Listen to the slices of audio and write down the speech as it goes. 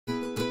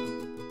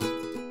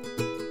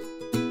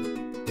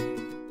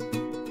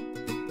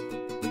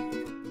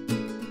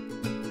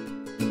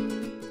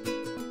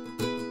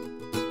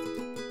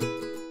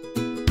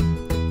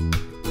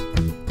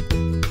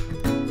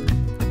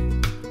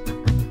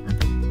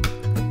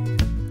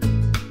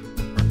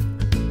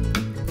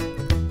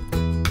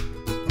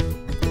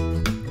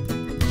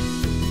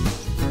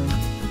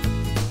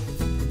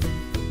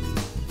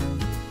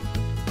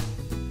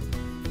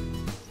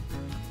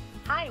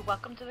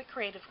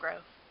Creative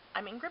Growth.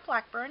 I'm Ingrid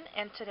Blackburn,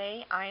 and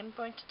today I am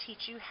going to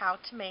teach you how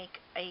to make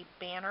a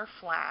banner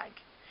flag.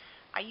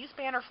 I use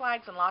banner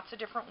flags in lots of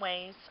different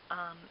ways,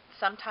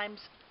 sometimes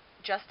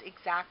just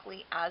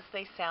exactly as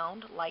they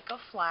sound, like a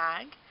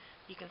flag.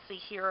 You can see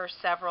here are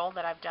several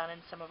that I've done in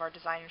some of our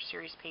Designer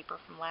Series paper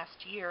from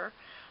last year,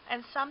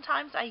 and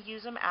sometimes I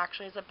use them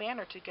actually as a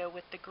banner to go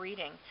with the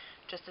greeting,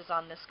 just as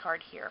on this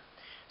card here.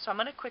 So I'm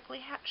going to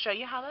quickly show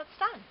you how that's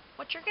done.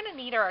 What you're going to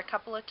need are a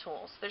couple of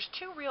tools. There's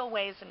two real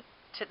ways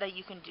that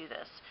you can do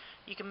this.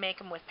 You can make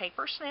them with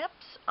paper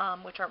snips,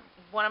 which are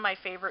one of my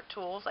favorite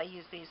tools. I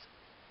use these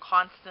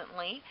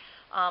constantly.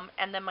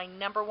 And then my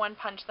number one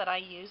punch that I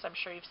use, I'm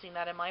sure you've seen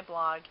that in my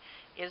blog,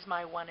 is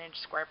my 1-inch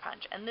square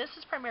punch. And this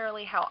is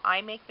primarily how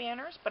I make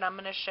banners, but I'm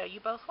going to show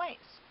you both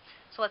ways.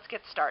 So let's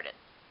get started.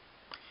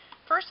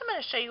 First, I'm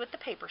going to show you with the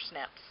paper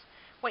snips.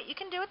 What you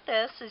can do with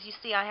this is, you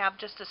see I have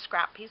just a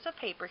scrap piece of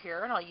paper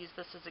here, and I'll use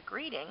this as a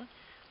greeting.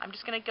 I'm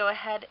just going to go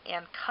ahead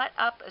and cut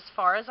up as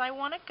far as I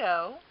want to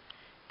go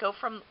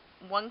from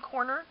one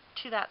corner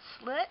to that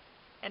slit,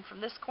 and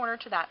from this corner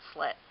to that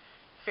slit.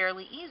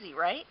 Fairly easy,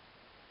 right?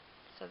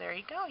 So there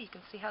you go. You can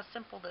see how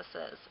simple this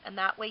is. And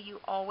that way you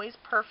always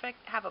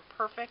have a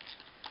perfect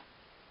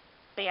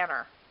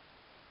banner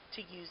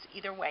to use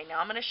either way. Now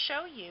I'm going to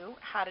show you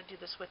how to do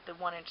this with the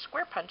 1-inch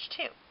square punch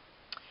too.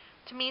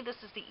 To me, this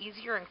is the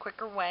easier and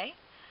quicker way.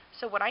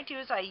 So what I do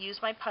is I use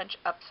my punch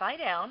upside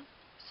down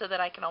so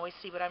that I can always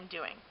see what I'm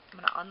doing. I'm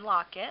going to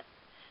unlock it.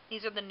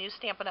 These are the new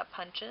Stampin' Up!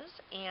 Punches,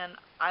 and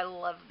I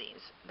love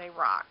these. They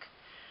rock.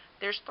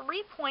 There's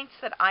 3 points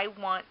that I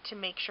want to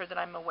make sure that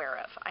I'm aware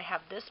of. I have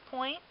this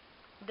point,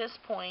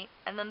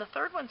 and then the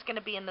third one's going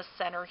to be in the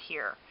center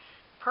here,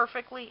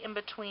 perfectly in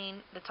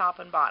between the top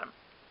and bottom.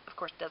 Of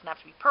course, it doesn't have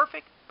to be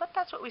perfect, but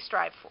that's what we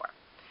strive for.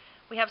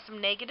 We have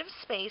some negative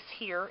space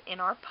here in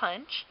our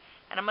punch,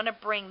 and I'm going to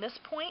bring this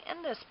point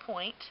and this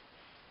point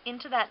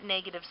into that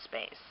negative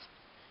space.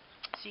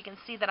 So you can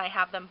see that I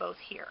have them both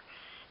here.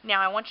 Now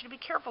I want you to be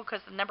careful,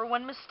 because the number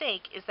one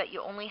mistake is that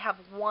you only have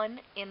one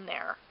in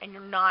there and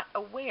you're not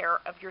aware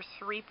of your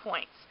 3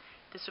 points.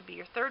 This would be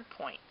your third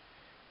point.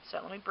 So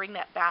let me bring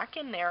that back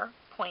in there.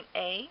 Point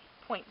A,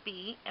 point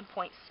B, and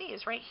point C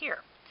is right here.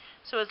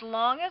 So as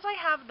long as I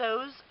have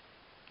those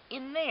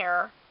in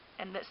there,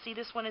 and see,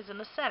 this one is in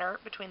the center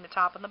between the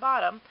top and the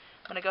bottom,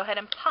 I'm going to go ahead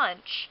and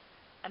punch,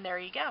 and there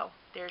you go.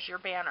 There's your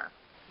banner.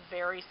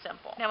 Very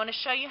simple. Now I'm going to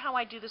show you how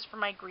I do this for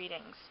my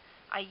greetings.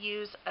 I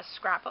use a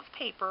scrap of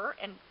paper,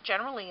 and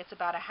generally it's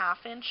about a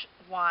 1/2 inch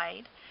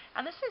wide,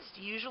 and this is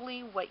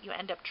usually what you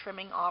end up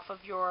trimming off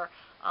of your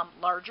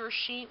larger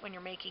sheet when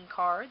you're making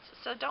cards,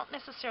 so don't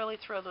necessarily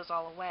throw those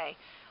all away.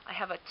 I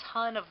have a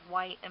ton of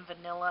white and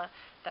vanilla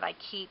that I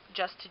keep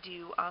just to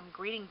do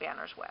greeting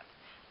banners with.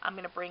 I'm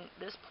going to bring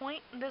this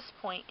point and this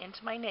point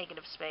into my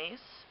negative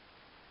space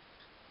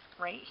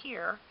right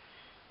here,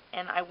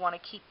 and I want to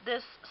keep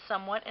this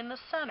somewhat in the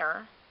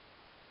center,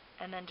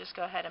 and then just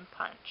go ahead and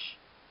punch.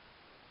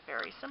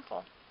 Very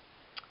simple.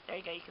 There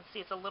you go. You can see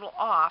it's a little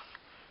off,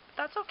 but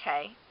that's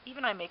okay.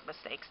 Even I make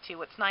mistakes too.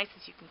 What's nice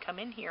is you can come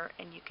in here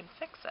and you can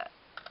fix it.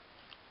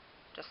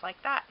 Just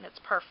like that, and it's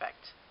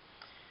perfect.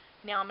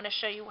 Now I'm going to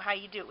show you how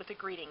you do it with a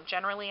greeting.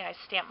 Generally, I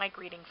stamp my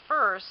greeting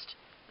first,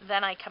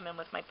 then I come in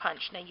with my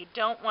punch. Now you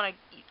don't want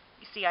to,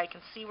 you see, I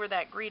can see where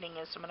that greeting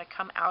is, so I'm going to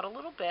come out a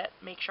little bit,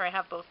 make sure I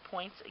have both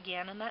points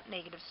again in that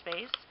negative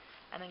space,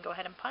 and then go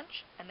ahead and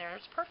punch, and there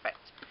it's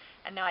perfect.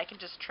 And now I can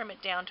just trim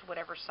it down to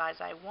whatever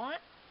size I want,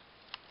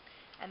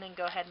 and then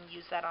go ahead and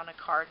use that on a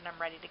card, and I'm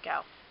ready to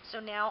go. So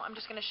now I'm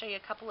just going to show you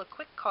a couple of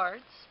quick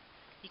cards.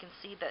 You can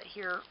see that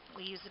here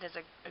we use it as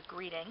a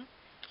greeting.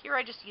 Here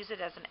I just use it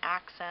as an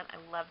accent.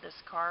 I love this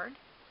card.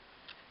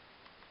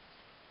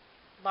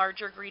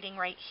 Larger greeting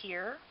right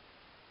here.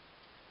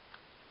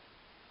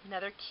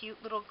 Another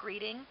cute little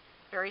greeting.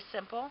 Very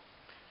simple.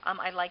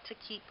 I like to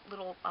keep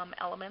little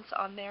elements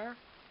on there.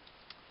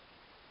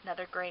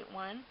 Another great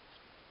one.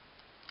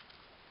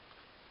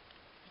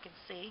 You can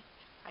see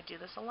I do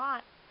this a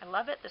lot. I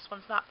love it. This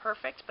one's not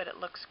perfect, but it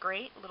looks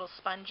great. A little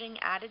sponging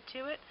added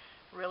to it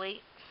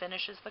really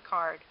finishes the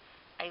card.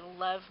 I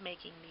love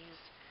making these.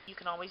 You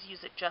can always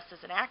use it just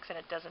as an accent.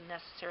 It doesn't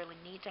necessarily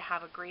need to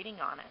have a greeting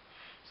on it.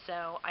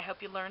 So I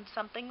hope you learned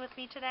something with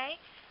me today.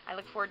 I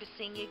look forward to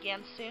seeing you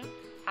again soon.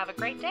 Have a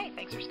great day.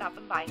 Thanks for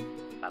stopping by.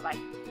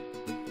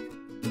 Bye-bye.